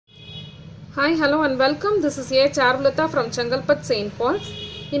Hi, hello and welcome. This is A. Charulata from Changalpat St. Paul's.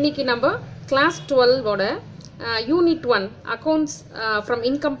 இன்னைக்கு நம்ம class 12 ஓட unit 1 accounts from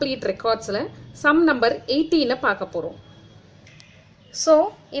incomplete recordsல sum number 18 பார்க்க போறோம். So,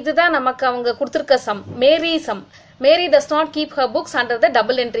 இதுதான் நமக்கு அவங்க கொடுத்திருக்க sum, Mary sum. Mary does not keep her books under the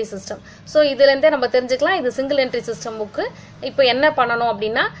double entry system. So, இதுல இருந்தே நம்ம தெரிஞ்சுக்கலாம் இது single entry system book. இப்போ என்ன பண்ணனும்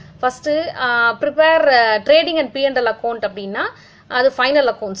அப்படினா first prepare trading and P&L account அப்படினா அது ஃபைனல்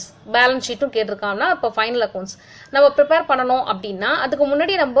அக்கவுண்ட்ஸ் பேலன்ஸ் ஷீட்டும் கேட்டிருக்காங்கன்னா அப்போ ஃபைனல் அக்கவுண்ட்ஸ் நம்ம ப்ரிப்பேர் பண்ணணும் அப்படின்னா அதுக்கு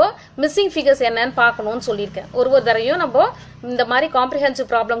முன்னாடி நம்ம மிஸ்ஸிங் ஃபிகர்ஸ் என்னன்னு பார்க்கணும்னு சொல்லியிருக்கேன். ஒரு தடவையும் நம்ம இந்த மாதிரி காம்ப்ரிஹென்சிவ்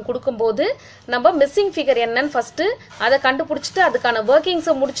ப்ராப்ளம் கொடுக்கும்போது நம்ம மிஸ்ஸிங் ஃபிகர் என்னன்னு ஃபர்ஸ்ட் அதை கண்டுபிடிச்சிட்டு அதுக்கான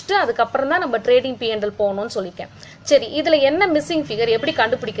ஒர்க்கிங்ஸை முடிச்சுட்டு அதுக்கப்புறம் தான் நம்ம ட்ரேடிங் P&L போகணும்னு சொல்லியிருக்கேன். சரி, இதுல என்ன மிஸ்ஸிங் ஃபிகர் எப்படி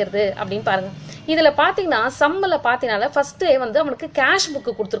கண்டுபிடிக்கிறது அப்படின்னு பாருங்க. இதுல பாத்தீங்கன்னா சம்மில் பாத்தீங்கன்னா ஃபர்ஸ்ட் வந்து அவனுக்கு கேஷ்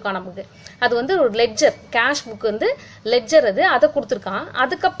புக்கு கொடுத்துருக்கான். நமக்கு அது வந்து ஒரு லெட்ஜர், கேஷ் புக் வந்து லெட்ஜர் அதை கொடுத்துருக்கான்.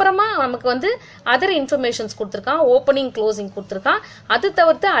 அதுக்கப்புறமா நமக்கு வந்து அதர் இன்ஃபர்மேஷன்ஸ் கொடுத்துருக்கான், ஓப்பனிங் க்ளோசிங் கொடுத்துருக்கான், அது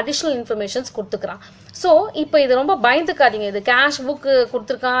தவிர்த்து அடிஷனல் இன்ஃபர்மேஷன்ஸ் கொடுத்துருக்கான். ஸோ இப்போ இது ரொம்ப பயந்துக்காதீங்க, இது கேஷ் புக்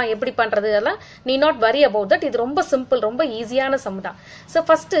கொடுத்துருக்கான் எப்படி பண்றது அதெல்லாம் நீ நாட் வரி அபவுட் தட். இது ரொம்ப சிம்பிள், ரொம்ப ஈஸியான சம் தான். ஸோ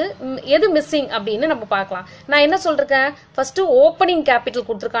ஃபர்ஸ்ட் எது மிஸ்ஸிங் அப்படின்னு நம்ம பார்க்கலாம். நான் என்ன சொல்றேன், ஃபர்ஸ்ட் ஓப்பனிங் கேபிட்டல்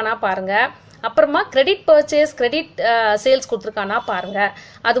கொடுத்துருக்கானா பாருங்க, அப்புறமா கிரெடிட் பர்ச்சேஸ் கிரெடிட் சேல்ஸ் கொடுத்துருக்கானா பாருங்க.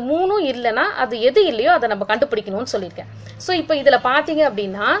 அது மூணும் இல்லைன்னா அது எது இல்லையோ அதை நம்ம கண்டுபிடிக்கணும்னு சொல்லியிருக்கேன். ஸோ இப்போ இதுல பாத்தீங்க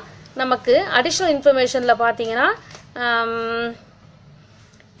அப்படின்னா நமக்கு அடிஷனல் இன்ஃபர்மேஷன்ல பாத்தீங்கன்னா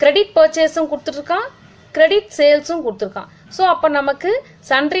கிரெடிட் பர்ச்சேஸும் கொடுத்துருக்கான், கிரெடிட் சேல்ஸும் கொடுத்துருக்கான். ஸோ அப்போ நமக்கு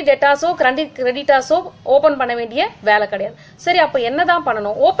சன்ட்ரி டெட்டாஸோ கிரெடிட்டாஸோ ஓபன் பண்ண வேண்டிய வேலை கிடையாது. சரி, அப்போ என்னதான்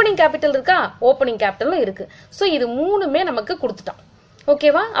பண்ணணும்? ஓப்பனிங் கேபிட்டல் இருக்கா, ஓப்பனிங் கேபிட்டலும் இருக்கு. ஸோ இது மூணுமே நமக்கு கொடுத்துட்டான்.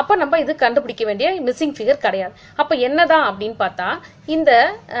 ஓகேவா? அப்ப நம்ம இது கண்டுபிடிக்க வேண்டிய மிஸ்ஸிங் ஃபிகர் கிடையாது. அப்ப என்னதான் அப்படின்னு பார்த்தா இந்த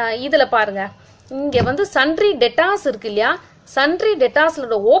இதுல பாருங்க, இங்க வந்து சன்ட்ரி டெட்டாஸ் இருக்கு இல்லையா, சன்ட்ரி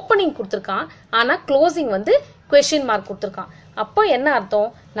டெட்டாஸ்லோட ஓப்பனிங் கொடுத்துருக்கான், ஆனா க்ளோசிங் வந்து கொஸ்டின் மார்க் கொடுத்துருக்கான். அப்போ என்ன அர்த்தம்,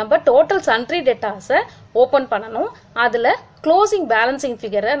 நம்ம டோட்டல் சன்ட்ரி டெட்டாஸை ஓபன் பண்ணணும், அதுல க்ளோசிங் பேலன்சிங்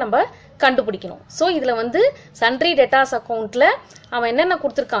ஃபிகரை நம்ம கண்டுபிடிக்கணும். ஸோ இதுல வந்து சன்ட்ரி டெட்டாஸ் அக்கௌண்ட்ல அவன் என்னென்ன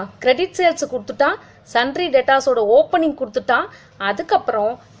கொடுத்துருக்கான், கிரெடிட் சேல்ஸ் கொடுத்துட்டான், சன்ட்ரி டெட்டாஸோட ஓப்பனிங் கொடுத்துட்டான்.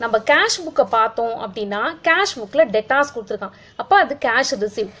 அதுக்கப்புறம் நம்ம கேஷ் புக்கை பார்த்தோம் அப்படின்னா கேஷ் புக்ல டெட்டாஸ் கொடுத்துருக்கான், அப்ப அது கேஷ்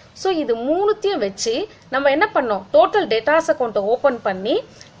ரிசீவ். ஸோ இது மூணுத்தையும் வச்சு நம்ம என்ன பண்ணோம், டோட்டல் டெட்டாஸ் அக்கௌண்ட்டை ஓபன் பண்ணி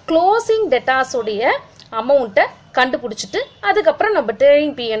க்ளோசிங் டெட்டாஸோடைய அமௌண்ட்டை கண்டுபிடிச்சிட்டு அதுக்கப்புறம் நம்ம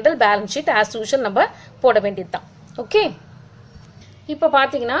trading P&L balance sheet as usual நம்ம போட வேண்டியதுதான். ஓகே, இப்ப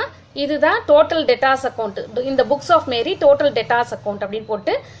பாத்தீங்கன்னா இதுதான் டோட்டல் டெட்டாஸ் அக்கௌண்ட். இந்த books of Mary total debtors account அப்படின்னு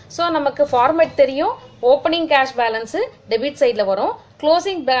போட்டு, ஸோ நமக்கு ஃபார்மேட் தெரியும். ஓப்பனிங் கேஷ் பேலன்ஸ் டெபிட் சைட்ல வரும்,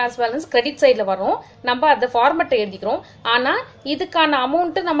 க்ளோசிங் கேஷ் பேலன்ஸ் கிரெடிட் சைட்ல வரும். நம்ம அந்த ஃபார்மேட்டை எழுதிக்கிறோம். ஆனா இதுக்கான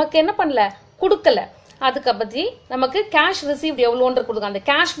அமௌண்ட் நமக்கு என்ன பண்ணல, கொடுக்கல. அதுக்கு பத்தி நமக்கு கேஷ் ரிசீவ்ட் எவ்வளோன்னு கொடுக்கும். அந்த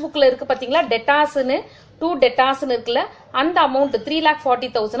கேஷ் புக்ல இருக்கு பாத்தீங்களா, டெட்டாஸ்ன்னு 2 டெட்டாஸ்ன்னு இருக்குல்ல, அந்த அமௌண்ட்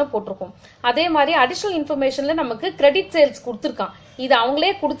 3,40,000 போட்டிருக்கும். அதே மாதிரி அடிஷனல் இன்ஃபர்மேஷன்ல நமக்கு கிரெடிட் சேல்ஸ் கொடுத்துருக்கான், இது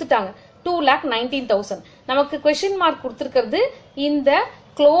அவங்களே கொடுத்துட்டாங்க 2,19,000. நமக்கு கொஸ்டின் மார்க் கொடுத்துருக்கிறது இந்த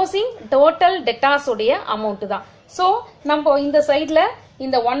க்ளோசிங் டோட்டல் டெட்டாஸ் உடைய அமௌண்ட் தான். ஸோ நம்ம இந்த சைட்ல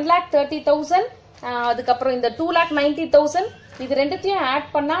இந்த 1,30,000 அதுக்கப்புறம் இந்த 2,90,000 இது ரெண்டுத்தையும் ஆட்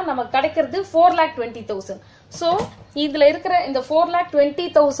பண்ணா நமக்கு கிடைக்கிறது 4,20,000. ஸோ இதுல இருக்கிற இந்த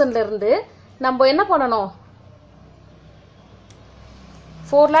 4,20,000ல இருந்து நம்ம என்ன பண்ணணும்,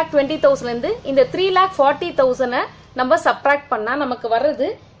 4,20,000ல இருந்து இந்த 3,40,000 நம்ம சப்ட்ராக்ட் பண்ணா நமக்கு வர்றது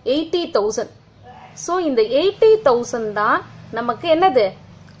 80,000. சோ இந்த 80,000 தான் நமக்கு என்னது,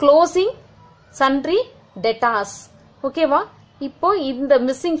 க்ளோசிங் சன்ட்ரி டெட்டாஸ். ஓகேவா? இப்போ இந்த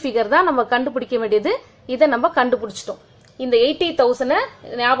மிஸ்ஸிங் ஃபிகர் தான் நம்ம கண்டுபிடிக்க வேண்டியது. இதை நம்ம கண்டுபிடிச்சிட்டோம். இந்த 80,000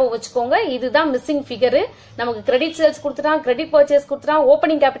 ஞாபகம் வச்சுக்கோங்க, இதுதான் மிஸ்ஸிங் ஃபிகர். நமக்கு கிரெடிட் சேல்ஸ் கொடுத்துட்டான், கிரெடிட் பர்ச்சேஸ் கொடுத்துட்டான்,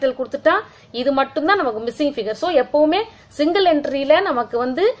 ஓப்பனிங் கேபிட்டல் கொடுத்துட்டான், இது மட்டும் தான் நமக்கு மிஸ்ஸிங் ஃபிகர். ஸோ எப்பவுமே சிங்கிள் என்ட்ரியில நமக்கு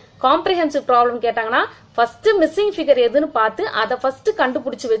வந்து காம்ப்ரிஹென்சிவ் ப்ராப்ளம் கேட்டாங்கன்னா ஃபர்ஸ்ட் மிஸ்ஸிங் ஃபிகர் எதுன்னு பார்த்து அதை ஃபர்ஸ்ட்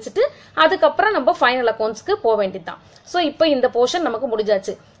கண்டுபிடிச்சு வச்சுட்டு அதுக்கப்புறம் நம்ம ஃபைனல் அக்கௌண்ட்ஸ்க்கு போக வேண்டியதுதான். ஸோ இப்போ இந்த போர்ஷன் நமக்கு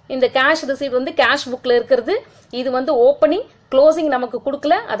முடிஞ்சாச்சு. இந்த கேஷ் ரிசீவ் வந்து கேஷ் புக்ல இருக்கிறது, இது வந்து ஓப்பனிங் க்ளோசிங் நமக்கு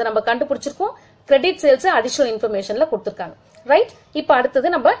கொடுக்கல, அதை நம்ம கண்டுபிடிச்சிருக்கோம். கிரெடிட் சேல்ஸ் அடிஷனல் இன்ஃபர்மேஷன்ல கொடுத்துருக்காங்க. ரைட், இப்போ அடுத்தது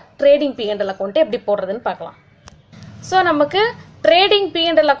நம்ம ட்ரேடிங் P&L அக்கௌண்ட் எப்படி போடுறதுன்னு பார்க்கலாம். ஸோ நமக்கு ட்ரேடிங்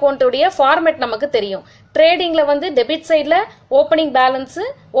P&L அக்கௌண்ட் உடைய ஃபார்மேட் நமக்கு தெரியும். ட்ரேடிங்ல வந்து டெபிட் சைட்ல opening balance,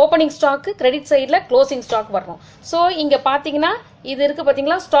 opening stock, credit சைட்ல க்ளோசிங் ஸ்டாக் வரணும். ஸோ இங்க பாத்தீங்கன்னா இது இருக்கு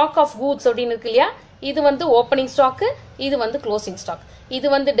பாத்தீங்களா, ஸ்டாக் ஆஃப் கூட்ஸ் அப்படின்னு இருக்கு இல்லையா, இது வந்து ஓப்பனிங் ஸ்டாக், இது வந்து க்ளோசிங் ஸ்டாக். இது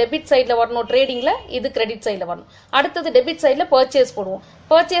வந்து டெபிட் சைட்ல வரணும் ட்ரேடிங்ல, இது கிரெடிட் சைட்ல வரணும். அடுத்தது டெபிட் சைட்ல பர்ச்சேஸ் போடுவோம்,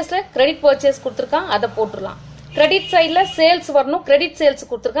 பர்ச்சேஸ்ல கிரெடிட் பர்ச்சேஸ் கொடுத்துருக்கான், அதை போட்டுடலாம். கிரெடிட் சைட்ல சேல்ஸ் வரணும், கிரெடிட் சேல்ஸ்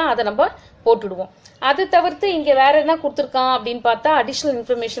கொடுத்துருக்கான், அதை நம்ம போட்டுடுவோம். அது தவிர்த்து இங்க வேற என்ன கொடுத்துருக்கான் அப்படின்னு பார்த்தா அடிஷனல்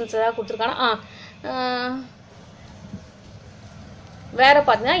இன்ஃபர்மேஷன்ஸ் ஏதாவது கொடுத்துருக்கானா வேற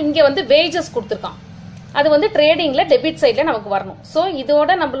பாத்தீங்கன்னா இங்க வந்து வேஜஸ் கொடுத்துருக்கான். அது வந்து ட்ரேடிங்ல டெபிட் சைட்ல நமக்கு வரணும். ஸோ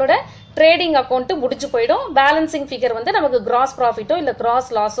இதோட நம்மளோட ட்ரேடிங் அக்கௌண்ட் முடிச்சு போயிடும். பேலன்சிங் ஃபிகர் வந்து நமக்கு கிராஸ் ப்ராஃபிட்டோ இல்ல கிராஸ்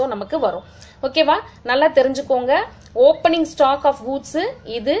லாஸோ நமக்கு வரும். ஓகேவா? நல்லா தெரிஞ்சுக்கோங்க. ஓப்பனிங் ஸ்டாக் ஆஃப் கூட்ஸ்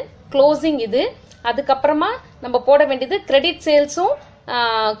இது, க்ளோசிங் இது, அதுக்கப்புறமா நம்ம போட வேண்டியது கிரெடிட் சேல்ஸும்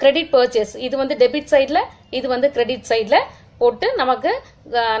கிரெடிட் பர்ச்சேஸ். இது வந்து டெபிட் சைட்ல, இது வந்து கிரெடிட் சைட்ல போட்டு நமக்கு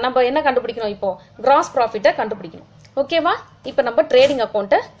நம்ம என்ன கண்டுபிடிக்கணும்? இப்போ கிராஸ் ப்ராஃபிட்டை கண்டுபிடிக்கணும். ஓகேவா? இப்போ நம்ம ட்ரேடிங்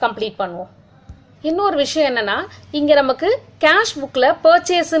அக்கௌண்ட்டை கம்ப்ளீட் பண்ணுவோம். இன்னொரு விஷயம் என்னன்னா, இங்க நமக்கு கேஷ் புக்ல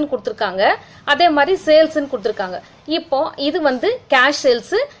பர்ச்சேஸ்ன்னு கொடுத்துருக்காங்க, அதே மாதிரி சேல்ஸ்ன்னு கொடுத்துருக்காங்க. இப்போ இது வந்து கேஷ்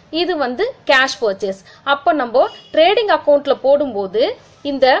சேல்ஸ், இது வந்து கேஷ் பர்ச்சேஸ். அப்போ நம்ம ட்ரேடிங் அக்கௌண்ட்ல போடும்போது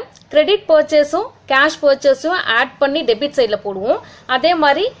இந்த கிரெடிட் பர்ச்சேஸும் கேஷ் பர்ச்சேஸும் ஆட் பண்ணி டெபிட் சைட்ல போடுவோம். அதே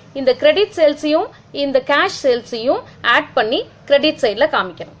மாதிரி இந்த கிரெடிட் சேல்ஸையும் இந்த கேஷ் சேல்ஸையும் ஆட் பண்ணி கிரெடிட் சைட்ல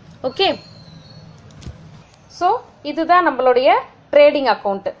காமிக்கணும். ஓகே, ஸோ இதுதான் நம்மளுடைய ட்ரேடிங்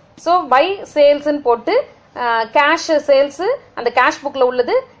அக்கௌண்ட். ஸோ பை சேல்ஸ்ன்னு போட்டு கேஷ் சேல்ஸ் அந்த கேஷ் புக்ல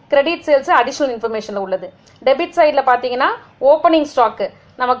உள்ளது, கிரெடிட் சேல்ஸ் அடிஷனல் இன்ஃபர்மேஷன்ல உள்ளது. டெபிட் சைட்ல பாத்தீங்கன்னா ஓப்பனிங் ஸ்டாக்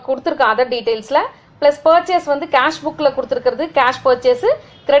நமக்கு கொடுத்துருக்கோம் அதர் டீடைல்ஸ்ல, பிளஸ் பர்ச்சேஸ் வந்து கேஷ் புக்ல கொடுத்துருக்கிறது கேஷ் பர்ச்சேஸ்,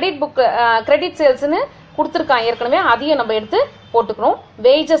 கிரெடிட் சேல்ஸ்னு கொடுத்துருக்கான் ஏற்கனவே, அதையும் நம்ம எடுத்து போட்டுக்கிறோம்.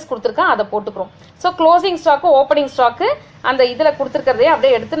 வேஜஸ் கொடுத்துருக்கான், அதை போட்டுக்கிறோம். So closing stock opening stock அந்த இதுல கொடுத்துருக்கிறதே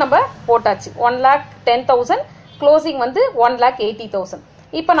அப்படியே எடுத்து நம்ம போட்டாச்சு. 1,10,000 க்ளோசிங் வந்து 1,80,000.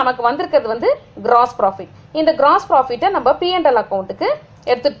 இப்போ நமக்கு வந்திருக்கிறது வந்து கிராஸ் ப்ராஃபிட். இந்த கிராஸ் ப்ராஃபிட்டை நம்ம P&L அக்கௌண்ட்டுக்கு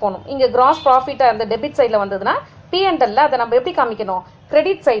எடுத்துட்டு போகணும். இங்க கிராஸ் ப்ராஃபிட் அந்த டெபிட் சைட்ல வந்ததுன்னா P&L அதை நம்ம எப்படி காமிக்கணும்?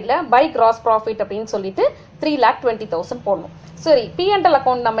 கிரெடிட் சைட்ல பை கிராஸ் ப்ராஃபிட் அப்படின்னு சொல்லிட்டு 3,20,000 போடணும். சரி, P&L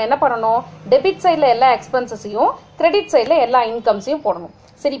அக்கௌண்ட் நம்ம என்ன பண்ணணும்? டெபிட் சைட்ல எல்லா எக்ஸ்பென்சஸையும் கிரெடிட் சைட்ல எல்லா இன்கம்ஸையும் போடணும்.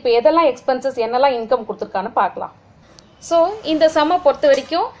 சரி, இப்போ எதெல்லாம் எக்ஸ்பென்சஸ் என்னெல்லாம் இன்கம் கொடுத்துருக்கான்னு பார்க்கலாம். ஸோ இந்த சம்மை பொறுத்த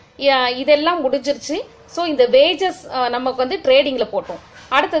வரைக்கும் இதெல்லாம் முடிஞ்சிருச்சு. ஸோ இந்த வேஜஸ் நமக்கு வந்து ட்ரேடிங்ல போட்டோம்.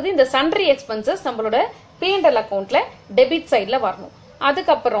 அடுத்தது இந்த சன்ட்ரி எக்ஸ்பென்சஸ் நம்மளோட P&L அக்கௌண்ட்ல டெபிட் சைட்ல வரணும்.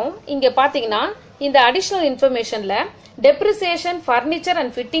 அதுக்கப்புறம் இங்க பாத்தீங்கன்னா இந்த additional இன்ஃபர்மேஷன்ல depreciation furniture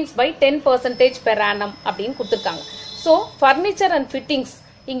and fittings by 10% per annum அப்படின்னு கொடுத்துருக்காங்க. ஸோ ஃபர்னிச்சர் அண்ட் ஃபிட்டிங்ஸ்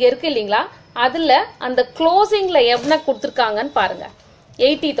இங்க இருக்கு இல்லைங்களா, அதுல அந்த க்ளோசிங்ல எவ்வளோ கொடுத்துருக்காங்கன்னு பாருங்க.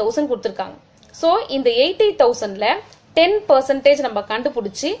 80,000 கொடுத்துருக்காங்க. ஸோ இந்த 80,000ல 10% நம்ம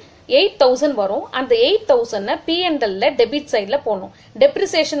கண்டுபிடிச்சி 8,000 வரும். அந்த 8,000 P&L டெபிட் சைட்ல போடணும்.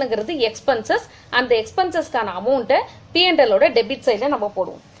 டெப்ரிசியேஷன்ங்கிறது எக்ஸ்பென்சஸ், அந்த எக்ஸ்பென்சஸ்க்கான அமௌண்ட்டை P&L டெபிட் சைட்ல நம்ம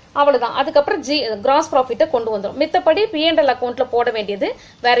போடுவோம். அவ்வளவுதான். அதுக்கப்புறம் கிராஸ் ப்ராஃபிட்டை கொண்டு வந்துடும். மித்தபடி P&L அக்கௌண்ட்ல போட வேண்டியது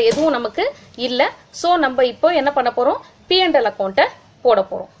வேற எதுவும் நமக்கு இல்ல. சோ நம்ம இப்போ என்ன பண்ண போறோம்? P&L அக்கௌண்ட்டை போட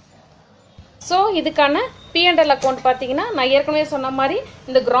போறோம். ஸோ இதுக்கான P&L அக்கௌண்ட் பார்த்தீங்கன்னா நான் ஏற்கனவே சொன்ன மாதிரி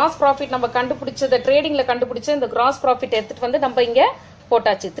இந்த கிராஸ் ப்ராஃபிட் நம்ம கண்டுபிடிச்சத ட்ரேடிங்ல கண்டுபிடிச்ச இந்த கிராஸ் ப்ராஃபிட் எடுத்துட்டு வந்து நம்ம இங்க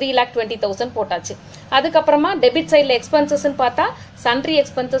போட்டாச்சு. 3,20,000 போட்டாச்சு. அதுக்கப்புறமா டெபிட் சைட்ல எக்ஸ்பென்சஸ் பார்த்தா சன்ட்ரி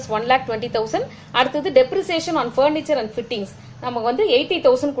எக்ஸ்பென்சஸ் 1,20,000. அடுத்தது depreciation on furniture and fittings நமக்கு வந்து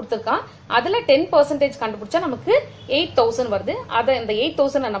 80,000 கொடுத்துருக்கான். அதுல 10% கண்டுபிடிச்சா நமக்கு 8,000 வருது. அதை இந்த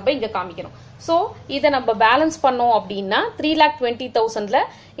 8,000 நம்ம இங்க காமிக்கணும். சோ இதை நம்ம பேலன்ஸ் பண்ணோம் அப்படின்னா 3,20,000ல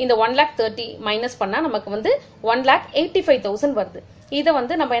இந்த 1,30,000 மைனஸ் பண்ணா நமக்கு வந்து 1,85,000 வருது. இதை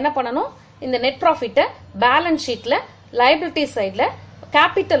வந்து நம்ம என்ன பண்ணணும்? இந்த நெட் ப்ராஃபிட்டை பேலன்ஸ் ஷீட்ல லைபிலிட்டி சைட்ல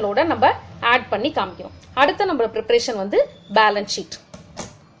கேபிட்டலோட நம்ம ஆட் பண்ணி காமிக்கணும். அடுத்த நம்ம ப்ரிப்பரேஷன் வந்து பேலன்ஸ் ஷீட்.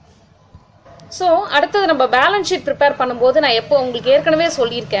 ஸோ அடுத்தது நம்ம பேலன்ஸ் ஷீட் ப்ரிப்பேர் பண்ணும்போது நான் எப்போ உங்களுக்கு ஏற்கனவே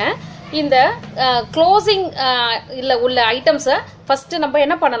சொல்லியிருக்கேன், இந்த க்ளோசிங் இல்ல உள்ள ஐட்டம்ஸை ஃபர்ஸ்ட் நம்ம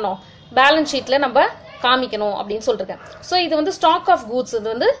என்ன பண்ணணும்? பேலன்ஸ் ஷீட்ல நம்ம காமிக்கணும் அப்படின்னு சொல்லிருக்கேன். ஸோ இது வந்து ஸ்டாக் ஆஃப் கூட்ஸ், இது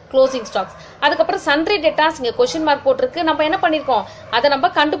வந்து க்ளோசிங் ஸ்டாக்ஸ். அதுக்கப்புறம் சன்ட்ரி டெட்டாஸ் இங்க கொஸ்டின் மார்க் போட்டிருக்கு. நம்ம என்ன பண்ணிருக்கோம்? அதை நம்ம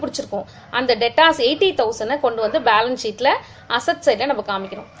கண்டுபிடிச்சிருக்கோம். அந்த டெட்டாஸ் 80,000 கொண்டு வந்து பேலன்ஸ் ஷீட்ல அசட் சைட்ல நம்ம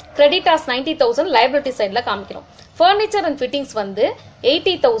காமிக்கணும். கிரெடிட்டாஸ் 90,000 லைபிலிட்டி சைட்ல காமிக்கணும். ஃபர்னிச்சர் அண்ட் ஃபிட்டிங்ஸ் வந்து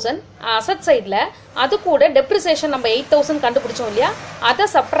 80,000 அசட் சைட்ல, அது கூட டெப்ரிசியேஷன் நம்ம 8,000 கண்டுபிடிச்சோம் இல்லையா, அதை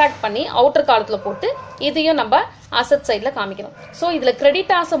சப்ட்ராக்ட் பண்ணி அவுட்டர் காலத்துல போட்டு இதையும் நம்ம அசட் சைட்ல காமிக்கணும். சோ இதுல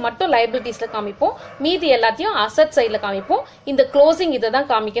கிரெடிட்டாஸ் மட்டும் லைபிலிட்டிஸ்ல காமிப்போம், மீதி எல்லாத்தையும் அசட் சைட்ல காமிப்போம். இந்த க்ளோசிங் இதை தான்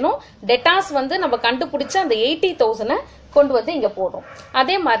காமிக்கணும். டெட்டாஸ் வந்து நம்ம கண்டுபிடிச்ச அந்த 80,000 கொண்டு வந்து இங்க போடுறோம்.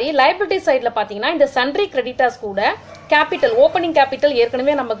 அதே மாதிரி லைபிலிட்டி சைட்ல பாத்தீங்கன்னா இந்த சன்ட்ரி கிரெடிட்டாஸ் கூட கேபிட்டல், ஓப்பனிங் கேபிட்டல்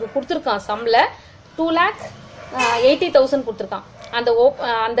ஏற்கனவே நமக்கு கொடுத்துருக்கான் சம்ல 2,80,000 கொடுத்துருக்கான்.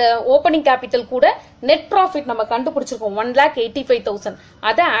 அந்த ஓப்பனிங் கேபிட்டல் கூட நெட் ப்ராஃபிட் நம்ம கண்டுபிடிச்சிருக்கோம் 1,85,000.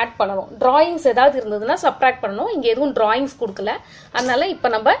 அதை ஆட் பண்ணணும். டிராயிங்ஸ் ஏதாவது இருந்ததுன்னா சப்ட்ராக்ட் பண்ணணும். இங்க எதுவும் டிராயிங்ஸ் கொடுக்கல, அதனால இப்ப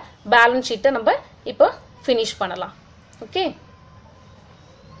நம்ம பேலன்ஸ் ஷீட்டை நம்ம இப்போ ஃபினிஷ் பண்ணலாம். ஓகே,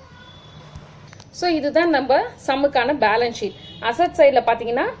 ஸோ இதுதான் நம்ம சம்முக்கான பேலன்ஸ் ஷீட். அசட் சைடில்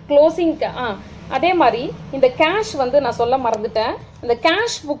பார்த்தீங்கன்னா க்ளோசிங் அதே மாதிரி இந்த கேஷ் வந்து நான் சொல்ல மறந்துட்டேன். இந்த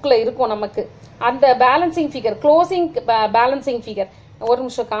கேஷ் புக்கில் இருக்கும் நமக்கு அந்த balancing figure, closing balancing figure. ஒரு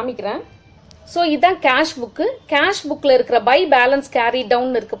நிமிஷம் காமிக்கிறேன். ஸோ இதுதான் கேஷ் புக்கு. கேஷ் புக்கில் இருக்கிற பை பேலன்ஸ் கேரி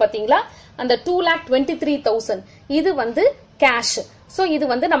டவுன் இருக்கு பார்த்தீங்களா, அந்த 2,23,000 இது வந்து கேஷ். ஸோ இது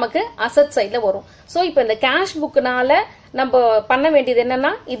வந்து நமக்கு அசட் சைடில் வரும். ஸோ இப்போ இந்த கேஷ் புக்குனால நம்ம பண்ண வேண்டியது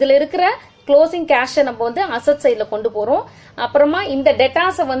என்னன்னா, இதுல இருக்கிற க்ளோசிங் கேஷை நம்ம வந்து அசட் சைடில் கொண்டு போறோம். அப்புறமா இந்த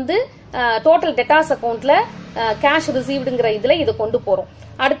டெட்டாஸை வந்து டோட்டல் டெட்டாஸ் அக்கௌண்ட்ல கேஷ் ரிசீவ்டுங்கிற இதுல இதை கொண்டு போறோம்.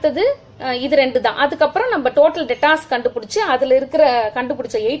 அடுத்தது இது ரெண்டு தான். அதுக்கப்புறம் நம்ம டோட்டல் டெட்டாஸ் கண்டுபிடிச்சு அதுல இருக்கிற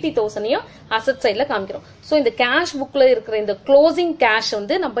கண்டுபிடிச்ச 80,000 அசட் சைட்ல காமிக்கிறோம். ஸோ இந்த கேஷ் புக்ல இருக்கிற இந்த க்ளோசிங் கேஷ்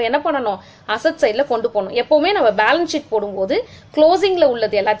வந்து நம்ம என்ன பண்ணணும், அசட் சைட்ல கொண்டு போகணும். எப்பவுமே நம்ம பேலன்ஸ் ஷீட் போடும்போது க்ளோசிங்ல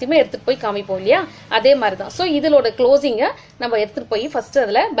உள்ளது எல்லாத்தையுமே எடுத்துட்டு போய் காமிப்போம் இல்லையா, அதே மாதிரி தான். ஸோ இதோட க்ளோசிங்கை நம்ம எடுத்துட்டு போய் ஃபர்ஸ்ட்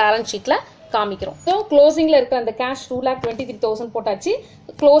அதுல பேலன்ஸ் ஷீட்ல காமிக்கிறோம். ஸோ க்ளோசிங்ல இருக்கிற அந்த கேஷ் 2,23,000 போட்டாச்சு.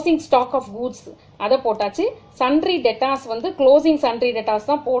 க்ளோசிங் ஸ்டாக் ஆஃப் கூட்ஸ் அதை போட்டாச்சு. சன்ட்ரி டெட்டாஸ் வந்து க்ளோசிங் சன்ட்ரி டெட்டாஸ்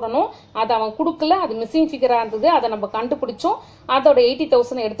தான் போடணும். அதை அவன் கொடுக்கல, அது மிஸ்ஸிங் ஃபிகரா இருந்தது, அதை நம்ம கண்டுபிடிச்சோம். அதோட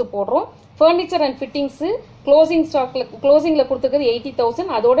 80,000 எடுத்து போடுறோம். ஃபர்னிச்சர் அண்ட் ஃபிட்டிங்ஸ் க்ளோசிங் ஸ்டாக்ல க்ளோசிங்ல கொடுத்துருக்கிறது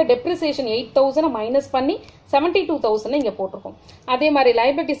 80,000, அதோட டெப்ரிசியேஷன் 8,000 மைனஸ் பண்ணி 72,000 இங்க போட்டிருக்கோம். அதே மாதிரி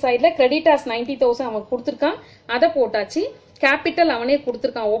லைபிலிட்டி சைட்ல கிரெடிட்டாஸ் 90,000 அவன் கொடுத்துருக்கான், அதை போட்டாச்சு. கேபிட்டல் அவனே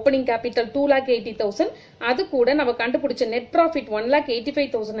கொடுத்துருக்கான், ஓப்பனிங் கேபிட்டல் 2,80,000. அது கூட நம்ம கண்டுபிடிச்ச நெட் ப்ராஃபிட்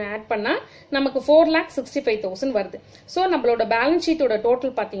 1,85,000 ஆட் பண்ணா நமக்கு 4,65,000 வருது. ஸோ நம்மளோட பேலன்ஸ் ஷீட்டோட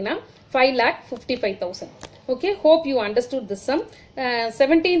டோட்டல் பார்த்தீங்கன்னா 5,55,000. Okay, hope you understood this some.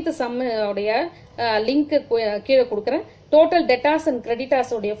 17th some உடைய லிங்க் கீழே கொடுக்குறேன். டோட்டல் டெட்டாஸ் அண்ட்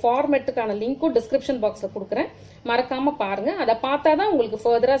கிரெடிட்டாஸ் உடைய ஃபார்மேட்டுக்கான லிங்க்கும் டிஸ்கிரிப்ஷன் பாக்ஸ்ல கொடுக்குறேன், மறக்காம பாருங்க. அதை பார்த்தா தான் உங்களுக்கு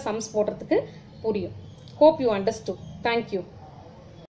ஃபர்தரா சம்ஸ் போடுறதுக்கு புரியும். Hope you understood. Thank you.